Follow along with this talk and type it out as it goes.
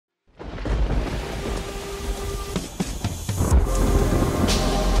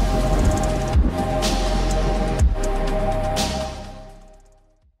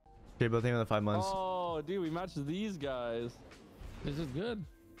both in the 5 months. Oh, dude, we matched these guys. This is good.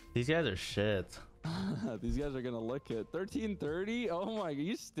 These guys are shit. These guys are gonna lick it. 1330. Oh my,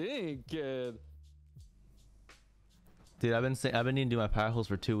 you stink, kid. Dude, I've been needing to do my power holes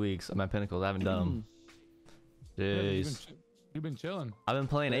for 2 weeks on my pinnacles. I haven't done them. Jeez. You've been chilling. I've been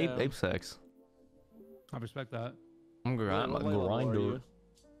playing Ape Sex. I respect that. I'm grind. What level are you?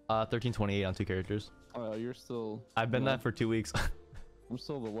 1328 on 2 characters. Oh, you're still. I've been that for 2 weeks. I'm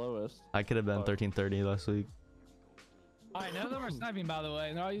still the lowest. I could have been 1330 last week. All right, none of them are sniping, by the way.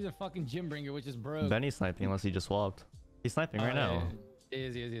 And they're all using fucking Gymbringer, which is broke. Benny's sniping unless he just swapped. He's sniping right now. He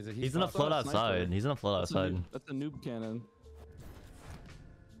is. He's in a float outside. He's in a float outside. That's a noob cannon.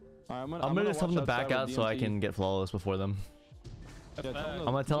 All right, I'm gonna just tell him to back out so I can get flawless before them. Yeah, I'm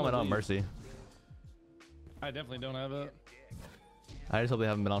gonna tell him I don't have mercy. I definitely don't have it. I just hope they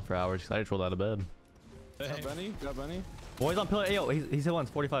haven't been on for hours because I just rolled out of bed. Got Benny? Got Benny? Boys on pillar. Yo, he's hit once.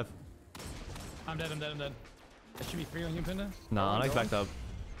 45. I'm dead. That should be free on you, Panduh. Nah, I'm backed up.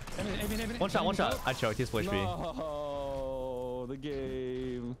 One shot. I choked. He's full HP. No, the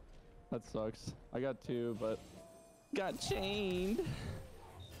game. That sucks. I got 2, but got chained.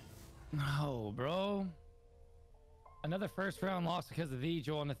 No, bro. Another first round loss because of the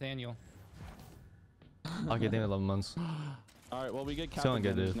Joel Nathaniel. I'll get them in 11 months. All right, well, we get cap Feeling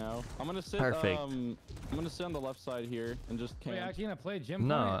good, advantage dude. now. I'm gonna sit. Perfect. I'm gonna sit on the left side here and just camp. Wait, actually gonna play Gym?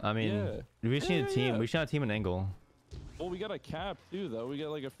 No, I mean, we just need a team. We should have a team and angle. Well, we got a cap too, though. We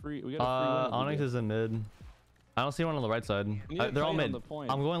got like a free. We got a free Onyx is in mid. I don't see one on the right side. They're all mid.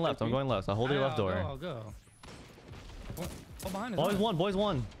 I'm going left. I'll hold your left door. I'll go. Oh, behind us. Boys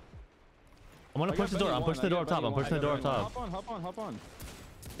one. I'm gonna push the door. I'm pushing the door up top. I'm pushing the door up top. Hop on.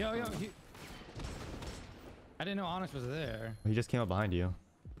 Yo. I didn't know Onyx was there. He just came up behind you.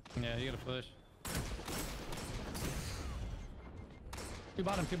 Yeah, you gotta push. Two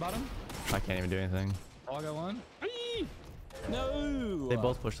bottom. I can't even do anything. Oh, I got one. No. They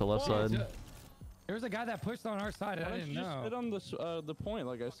both pushed the left side. There was a guy that pushed on our side. I didn't know. Just hit on the point,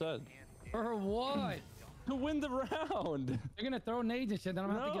 like I said. For what? To win the round. You're gonna throw nades and shit. Then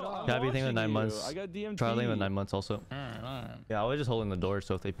I'm gonna have to get off. Gotta be thinking of 9 months. I got DMT. Try thinking of 9 months also. All right. Yeah, I was just holding the door,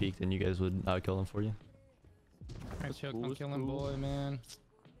 so if they peeked, then you guys would kill them for you. Alright, choke on killing boy, man.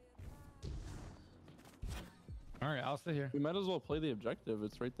 Alright, I'll sit here. We might as well play the objective.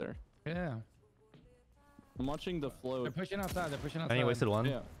 It's right there. Yeah. I'm watching the float. They're pushing outside. And he wasted one.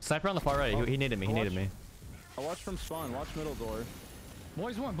 Yeah. Sniper on the far right. He needed me. I watch from spawn. Watch middle door.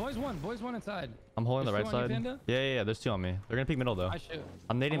 Boys one inside. I'm holding the right There's 2 on side. you, Panduh? Yeah. There's 2 on me. They're gonna peek middle though. I shoot.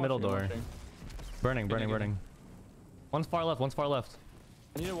 I'm nading middle door. Watching. Burning. One's far left.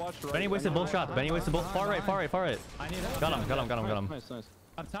 I need to watch right. Benny wasted both shots. Far right. I need help. Got him. Nice.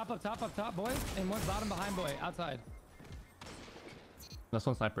 Up top, boys. And one's bottom behind, boy. Outside. That's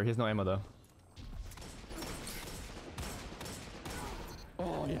one sniper. He has no ammo though.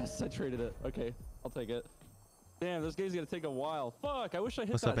 Oh yes, I traded it. Okay, I'll take it. Damn, this game's gonna take a while. Fuck, I wish I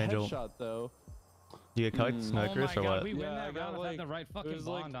hit What's that up, Angel? headshot though. Do you get cucked, Snokers, or what? We win Yeah, that I got round like without the right fucking it was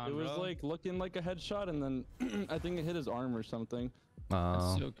like bond on, it was bro. like looking like a headshot, and then I think it hit his arm or something.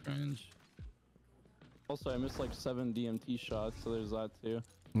 That's so cringe. Also, I missed like 7 DMT shots, so there's that too.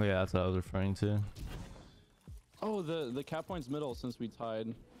 Yeah, that's what I was referring to. Oh, the cap point's middle since we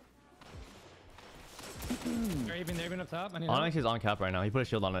tied. They're even up top. Onyx is on cap right now. He put a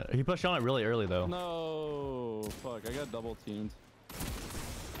shield on it. He put a shield on it really early though. No, fuck! I got double teamed.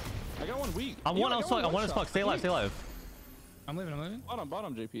 I got one weak. I'm one as fuck. Stay alive. I'm leaving.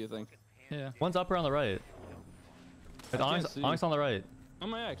 Bottom JP, I think. Yeah. One's upper on the right. Onyx on the right. On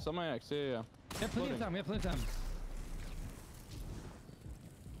my X. Yeah. We have plenty of time.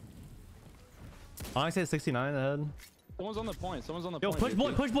 Onyx hit 69 ahead. Someone's on the point. Yo, push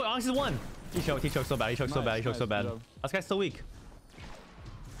boy. Onyx is one. He choked so bad. So bad. This guy's so weak.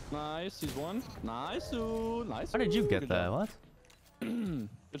 Nice. He's one. Nice. How did you get that? What? Good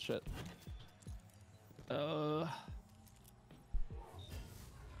shit. I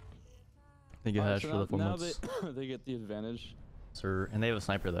think you hatched for the 4 months. They get the advantage. Sir, and they have a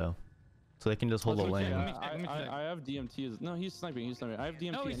sniper though, so they can just hold the lane. I have DMT. No, he's sniping. I have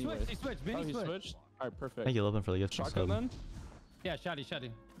DMT. No, he anyways. switched. He switched. All right, perfect. Thank you, Lopin, for the gift. Shotgun then? Yeah,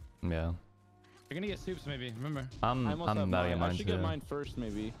 shotty. Yeah. You're gonna get soups maybe. Remember. I'm about to get mine I should too. get mine first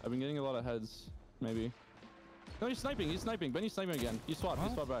maybe. I've been getting a lot of heads. Maybe. No, he's sniping. Benny's sniping again. He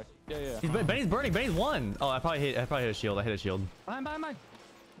swapped back. Yeah. Benny's burning. Benny's one. Oh, I probably hit a shield. I hit a shield. Behind.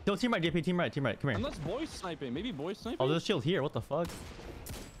 Yo, team right, JP, team right. Come here. Unless boys sniping. Maybe boys sniping. Oh, there's a shield here. What the fuck?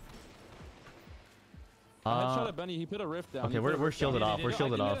 I headshot at Benny. He put a rift down. Okay, we're shielded off. We're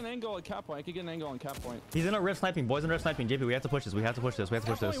shielded off. I can get an angle at cap point. I can get an angle on cap point. He's in a rift sniping. Boys in a rift sniping. JP, we have to push this. We have to push this. We have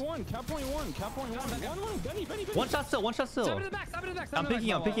to push this. Cap point one. One. Benny. One shot still. One shot still. Stop it in the back. Stop it in the back. I'm picking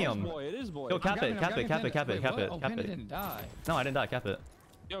him. I'm picking him. It is boy. Yo, cap it. Cap it. Cap it. Cap it. Cap it. Oh, Cap Panda it. didn't die. No, I didn't die. Cap it.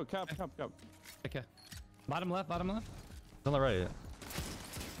 Yo, cap. Okay. Bottom left. It's on the right.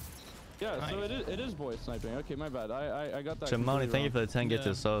 Yeah, nice. So it is boy sniping. Okay, my bad. I got that. Shimoni, thank you for the 10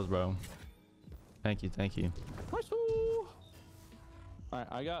 gifted subs, bro. Thank you. Nice. Alright,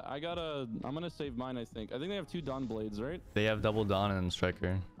 I'm gonna save mine, I think. I think they have 2 Dawn blades, right? They have double Dawn and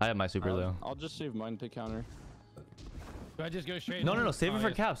Striker. I have my super though. I'll just save mine to counter. Do I just go straight? No. Save it for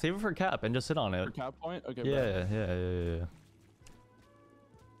cap. Save it for cap and just sit on it. For cap point? Okay. Yeah.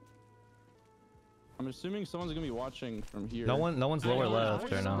 I'm assuming someone's gonna be watching from here. No one's lower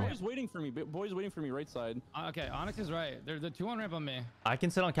left right now. Boy's waiting for me. Boy's waiting for me right side. Okay, Onyx is right. There's the 2 on ramp on me. I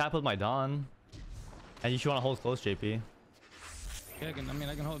can sit on cap with my Dawn. And you should want to hold close, JP. Yeah, I can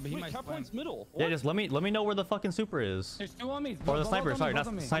hold. But he might cap point's middle. What? Yeah, just let me know where the fucking super is. There's 2 on me. Or the sniper. Sorry, not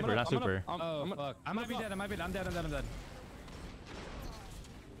sniper, not super. Oh fuck! I might be dead. I'm dead.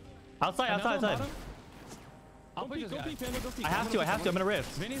 Outside. I'll push this guy. I have to. I'm in a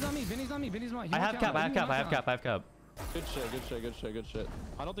rift. Vinny's on me. I have cap. Good shit.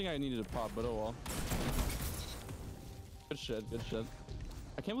 I don't think I needed to pop, but oh well. Good shit.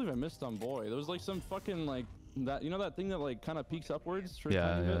 I can't believe I missed on boy. There was like some fucking like that, you know, that thing that like kind of peaks upwards for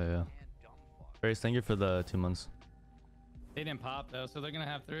Yeah. Grace, thank you for the 2 months. They didn't pop though, so they're gonna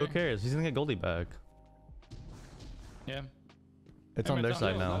have 3. Who cares? He's gonna get Goldie back. Yeah. It's on their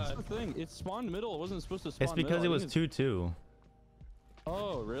side now. That's the thing. It spawned middle. It wasn't supposed to spawn. It's because middle. it was 2-2.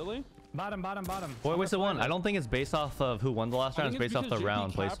 Oh, really? Bottom. Boy, wasted one. I don't think it's based off of who won the last round. It's based off the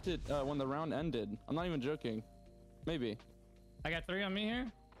round place. It, when the round ended. I'm not even joking. Maybe. I got 3 on me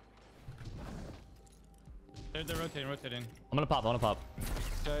here. They're rotating. I'm gonna pop.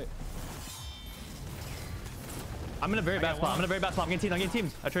 Okay. I'm in a very bad spot. I'm getting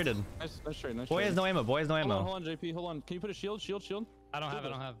teamed. I traded. Nice trade. Boy has no ammo. Hold on, JP. Hold on. Can you put a shield? I don't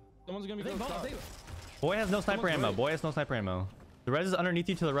have. Someone's gonna be close. Boy has no sniper ammo. The res is underneath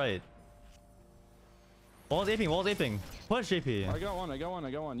you to the right. Wall's aping. Push, JP. I got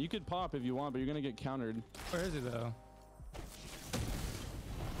one. You could pop if you want, but you're gonna get countered. Where is he though?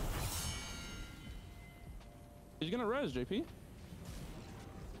 He's gonna res, JP.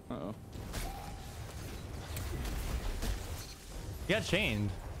 Uh-oh. He got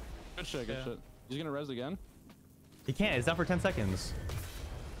chained. Good shit. He's gonna res again. He can't. It's down for 10 seconds.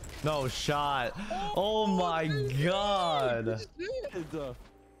 No shot. Oh my god. Nice.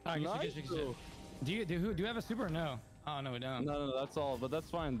 Do you have a super or no? Oh no, we don't. No, that's all. But that's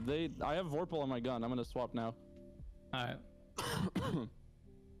fine. I have Vorpal on my gun. I'm gonna swap now. All right.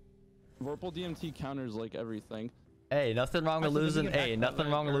 Vorpal DMT counters like everything. Hey, nothing wrong with losing. Hey, nothing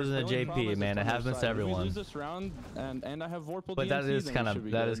wrong with losing to JP, man. It happens to everyone. We lose this round, and I have Vorpal. But that is kind of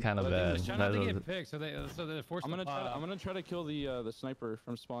bad. Try not to get picked, so they're forced to pop. I'm gonna try to kill the sniper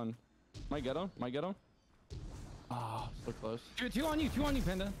from spawn. Might get him. Ah, so close. 2 on you,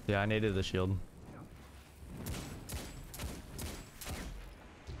 Panda. Yeah, I needed the shield.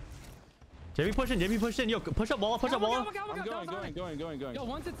 JP pushed in. Yo, push up wall. I'm going. Yo,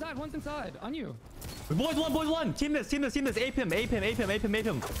 one's inside. On you. Boys one. Team this. Ape him.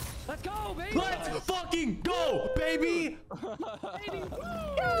 Let's go, baby. Let's fucking go, baby. Baby, woo!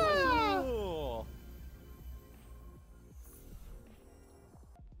 Yeah!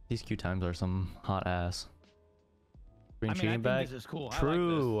 These queue times are some hot ass. Green cheating I back. think this is cool.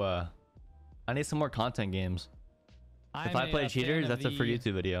 True. I need some more content games. If I play cheaters, that's a for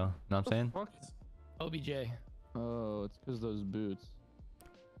YouTube video. Know what I'm saying? OBJ. Oh, it's because those boots.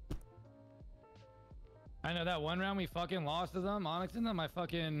 I know that one round we fucking lost to them, Onyx and them.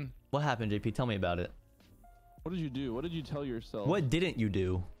 What happened, JP? Tell me about it. What did you do? What did you tell yourself? What didn't you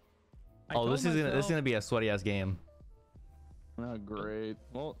do? Oh, this is gonna be a sweaty ass game. Oh, great.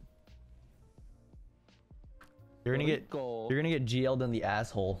 Well, you're gonna get GL'd in the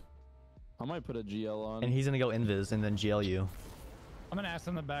asshole. I might put a GL on. And he's gonna go invis and then GL you. I'm gonna ask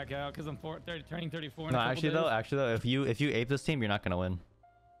them to back out because I'm turning 34. No, actually though, if you ape this team, you're not gonna win.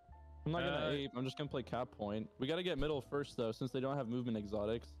 I'm not gonna ape. I'm just gonna play cap point. We gotta get middle first though, since they don't have movement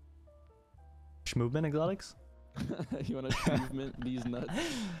exotics. Movement exotics? You want to movement these nuts?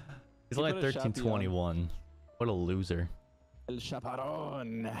 He's only 1321. What a loser. El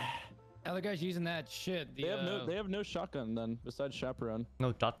Chaparron. Other guys using that shit. They have no shotgun then, besides Chaperone.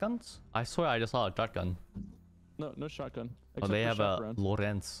 No shotguns? I swear I just saw a shotgun. No shotgun. Oh, they have a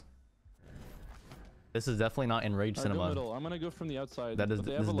Lorenz. This is definitely not in Rage Cinema. I'm gonna go from the outside. This is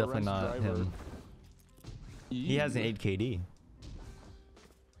definitely not him. He has an 8 KD.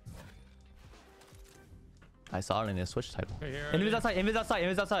 I saw it in his Switch title. Invis outside, Invis outside,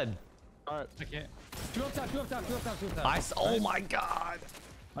 Invis outside. Alright. Okay. Two up top, two up top, two up top, two up top. Oh my god.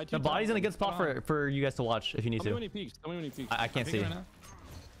 The body's in a good spot for you guys to watch if you need Tell me to. when he peeks. Tell me when he peeks. I can't see. Right now.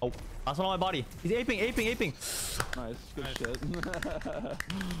 Oh, last one on my body. He's aping. Nice. Good shit.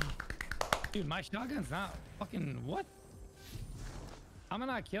 Dude, my shotgun's not fucking what? I'm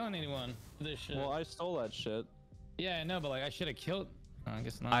not killing anyone for this shit. Well, I stole that shit. Yeah, I know, but like I should have killed. I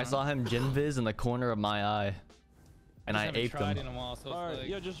guess not. I saw him Jinviz in the corner of my eye, and I aped him. In a while, so All right, like...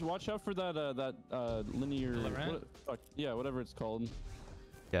 yeah, just watch out for that linear. Yeah, whatever it's called.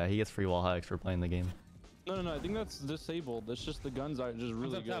 Yeah, he gets free wall hacks for playing the game. No, I think that's disabled. It's just the guns are just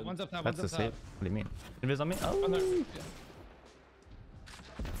really good. One's up top, That's one's the up save. top. What do you mean? Invis on me? Oh,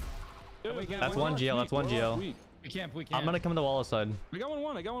 Oh. That's one GL. That's one GL. We can't. I'm gonna come to Walla side. I got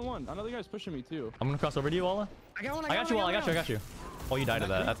one. Another guy's pushing me too. I'm gonna cross over to you, Walla. I got one. I got you, Walla. I got you. Oh, you died to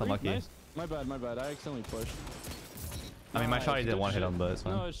that. That's unlucky. Nice. My bad. I accidentally pushed. I mean, my shot didn't one hit him, but it's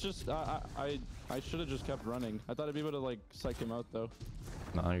fine. No, it's just I should have just kept running. I thought I'd be able to like psych him out though.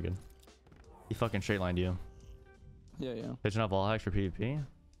 No, you're good. He fucking straight lined you. Yeah. Pitching up wall hacks for PvP.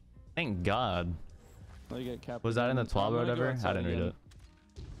 Thank God. Let me get capped. Was that in the 12 or whatever? I didn't read it.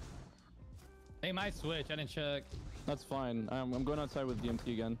 They might switch. I didn't check. That's fine. I'm going outside with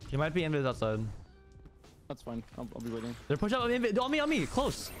DMT again. He might be Invis outside. That's fine. I'll be waiting. They're pushing up on me.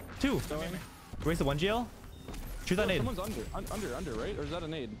 Close. 2. Wasted 1 GL. Shoot that nade. Someone's under, right? Or is that a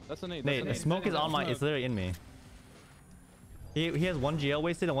nade? That's a nade. Nade. The smoke is on my. It's literally in me. He has 1 GL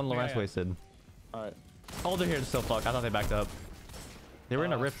wasted and 1 Lawrence wasted. All right. Oh, they're here to still fuck. I thought they backed up. They were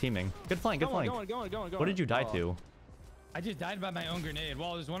in a rift teaming. Good flank. Going. What did you die to? I just died by my own grenade.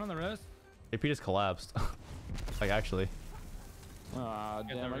 Well, there's one on the roof. AP just collapsed. Like actually. Ah,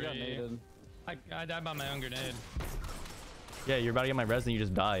 damn! I got naded. I died by my own grenade. Yeah, you're about to get my res and you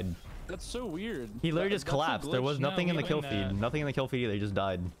just died. That's so weird. He literally just collapsed. There was nothing in the kill feed. that. Nothing in the kill feed either. He just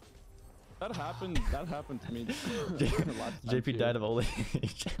died. That happened to me. JP died of old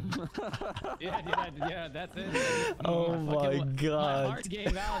age. yeah, that's it. Oh my god. My heart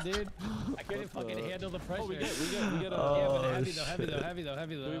gave out, dude. I couldn't fucking handle the pressure. Oh, we get yeah, but heavy though.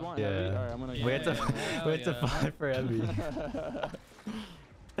 Do we want Yeah. heavy? All right, I'm gonna. We had to fight for heavy.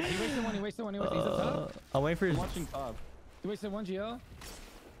 He wasted one. He's up top. I'm waiting for his. I'm watching top. He wasted one GL.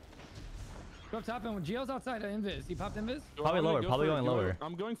 Go up top and GL's outside of Invis. He popped Invis? Probably lower. Probably going lower.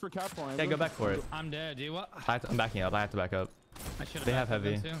 I'm going for cap point. Yeah, go back for it. I'm dead, dude. What? I'm backing up. I have to back up. They have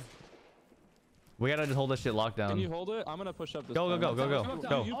heavy. We gotta just hold this shit locked down. Can you hold it? I'm gonna push up this Go.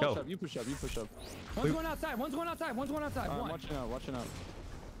 You push up. One's going outside. One's going outside. I'm watching out.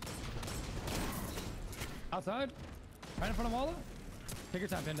 Outside? Right in front of Walla? Take your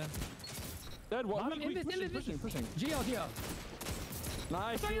time, Panduh. Dead. What? Pushing. GL.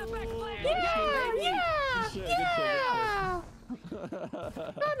 Nice. Yeah. Good shit.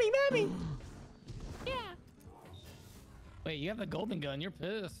 Mommy. Yeah. Wait, you have the golden gun. You're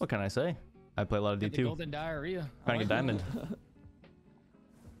pissed. What can I say? I play a lot of The D2. golden diarrhea. Trying to get diamond.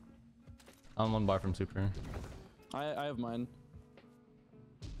 I'm 1 bar from super. I have mine.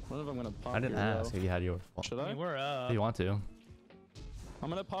 What if I'm gonna pop? I didn't ask if you had yours. Should I I? mean, we're up. If you want to. I'm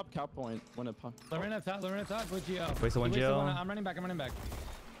gonna pop cap point when it pops. Lorena top. With GL. Waste the 1 GL. I'm running back.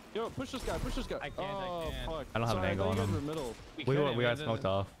 Yo, push this guy. I can't. Fuck. I don't have an angle on him. Middle. We got smoked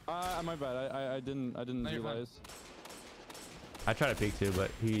off. My bad. I didn't realize. I tried to peek too,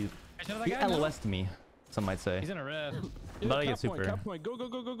 but he LOS'd me. Some might say. He's in a ref. I'm about to get super. Cap point.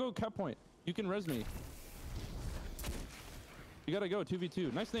 Go. Cap point. You can res me. You gotta go.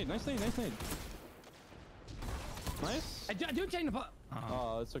 2v2. Nice nade. Nice. I do change the pot.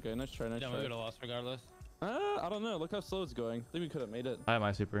 Oh, it's okay. Nice try. Yeah, we would have lost regardless. I don't know. Look how slow it's going. I think we could have made it. I have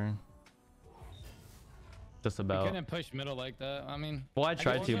my super. Just We about. couldn't push middle like that. I mean, Well, I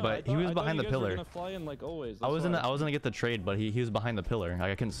tried to, but he was behind the pillar. Fly in like always. I was gonna get the trade, but he was behind the pillar.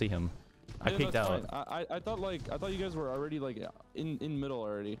 Like, I couldn't see him. I peeked out. I thought you guys were already like in middle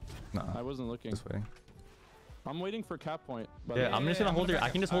already. No, I wasn't looking. this way. I'm waiting for cap point. Yeah, I'm just gonna hold your. I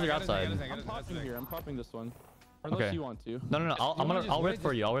can just hold your outside. I'm popping here. I'm popping this one. Unless you want to. No. I'll rift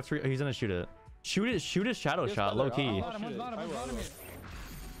for you. I'll rift for you. He's gonna shoot it. Shoot his shadow shot, low key.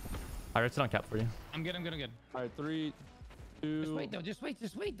 I rifted on cap for you. I'm good. All right, 3, 2. Just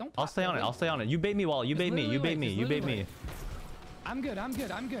wait. Don't. I'll stay on it. You bait me, Wall. You bait me. I'm good.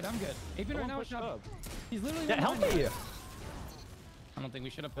 Apin right now. He's literally. Yeah, help me. I don't think we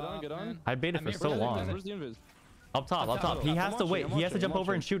should have popped. Get on. I baited for so long. Where's the invis? Up top. He has to wait. He has to jump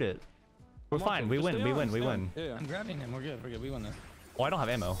over and shoot it. We're fine. We win. Yeah. I'm grabbing him. We're good. We won this. Oh, I don't have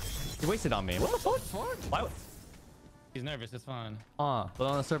ammo. He wasted on me. What the fuck? Why? He's nervous. It's fine. But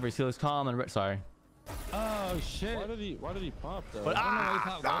on the server, he looks calm and sorry. Oh shit. Why did he pop though? But, I don't know why he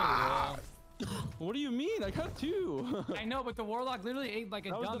popped What do you mean? I got 2. I know, but the warlock literally ate like a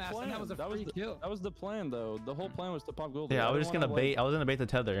dumbass, and that was a free kill. That was the plan though. The whole plan was to pop gold. Yeah, I was just gonna bait. I was gonna bait the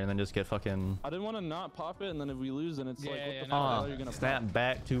tether and then just get fucking. I didn't want to not pop it, and then if we lose, then it's like, what the fuck are you gonna snap pop?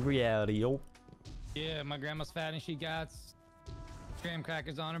 back to reality, yo. Yeah, my grandma's fat and she got graham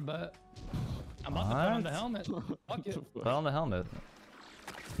crackers on her butt. I'm about to put on the helmet. Fuck it. Put on the helmet.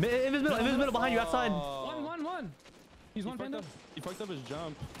 Invisible behind you outside. One. He's one Panduh. He fucked up his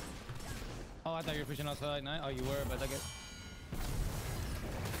jump. Oh, I thought you were pushing outside. No, oh, you were, but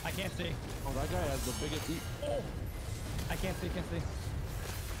I can't see. Oh, that guy has the biggest. Oh, I can't see.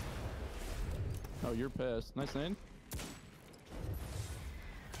 Oh, you're pissed. Nice name.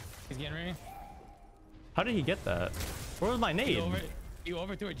 He's getting ready. How did he get that? Where was my nade? You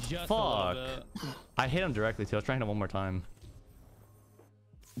overthrew it just Fuck. a little bit. I hit him directly too. I was trying to hit him one more time.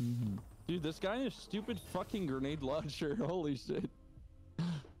 Dude, this guy is stupid fucking grenade launcher. Holy shit.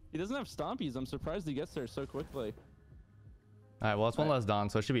 He doesn't have stompies. I'm surprised he gets there so quickly. Alright, well it's one less Don,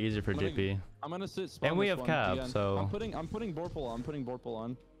 so it should be easier for JP. I'm gonna sit spawn. And we this have one cap, again. so I'm putting Borpal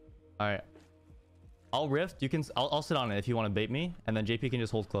on. Alright. I'll rift. You can. I'll sit on it if you want to bait me, and then JP can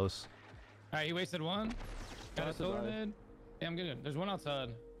just hold close. Alright, he wasted one. Got a solar mid. Yeah, I'm good. There's one outside.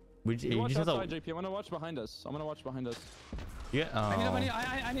 You watch outside, JP. I'm gonna watch behind us. Yeah.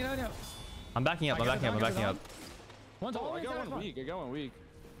 I need help. I'm backing up. I'm backing up. One's Oh, I got one weak.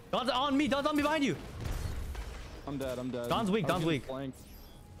 Don's on me. Don's on me behind you. I'm dead. Don's weak. Flanked.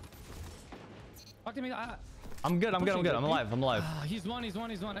 Talk to me. I'm good. I'm alive. He's one. I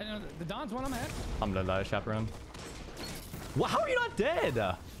know the Don's one. I'm ahead. I'm gonna die, chaperone. Wow, how are you not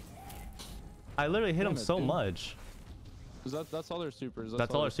dead? I literally hit him so much. That's all their supers.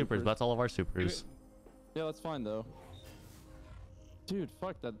 That's all our supers. That's all of our supers. Yeah, that's fine though. Dude,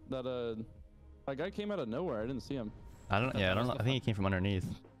 fuck that guy came out of nowhere. I didn't see him. I don't know. I think he came from underneath.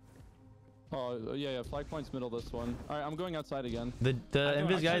 Oh yeah, flag point's middle this one. All right, I'm going outside again. The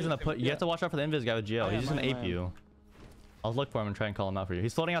invis guy's gonna put. You have to watch out for the invis guy with GL. He's just gonna ape you. I'll look for him and try and call him out for you.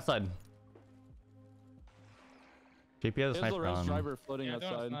 He's floating outside. JP has a sniper on. Driver floating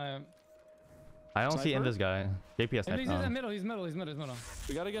outside. I don't see invis guy. JP has sniper on. He's middle.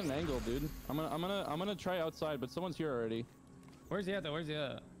 We gotta get an angle, dude. I'm gonna try outside, but someone's here already. Where's he at though? I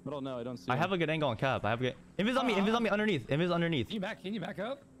don't know. I don't see. I have a good angle on cap. Invis on me underneath. Invis underneath. Can you back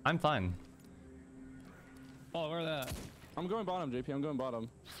up? I'm fine. Oh, where that? I'm going bottom, JP. I'm going bottom.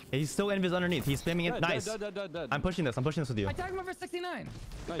 He's still invis underneath. He's spamming it. Nice. Dead. I'm pushing this with you. I tagged him over 69.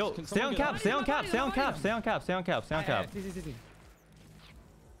 Nice. Yo, stay on cap.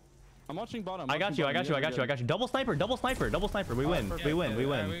 I'm watching bottom. I got you. Double sniper. We win. We win.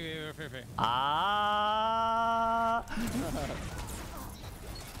 We're fair.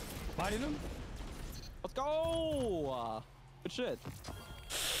 Fighting him? Let's go. Good shit.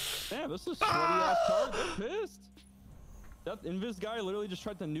 Damn, this is sweaty ass card. They're pissed. That invis guy literally just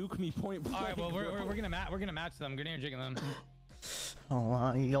tried to nuke me point blank. All right, well we're gonna match them. Grenadier jigging them. Oh,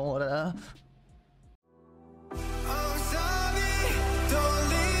 I'm sorry,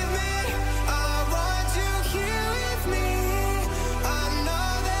 don't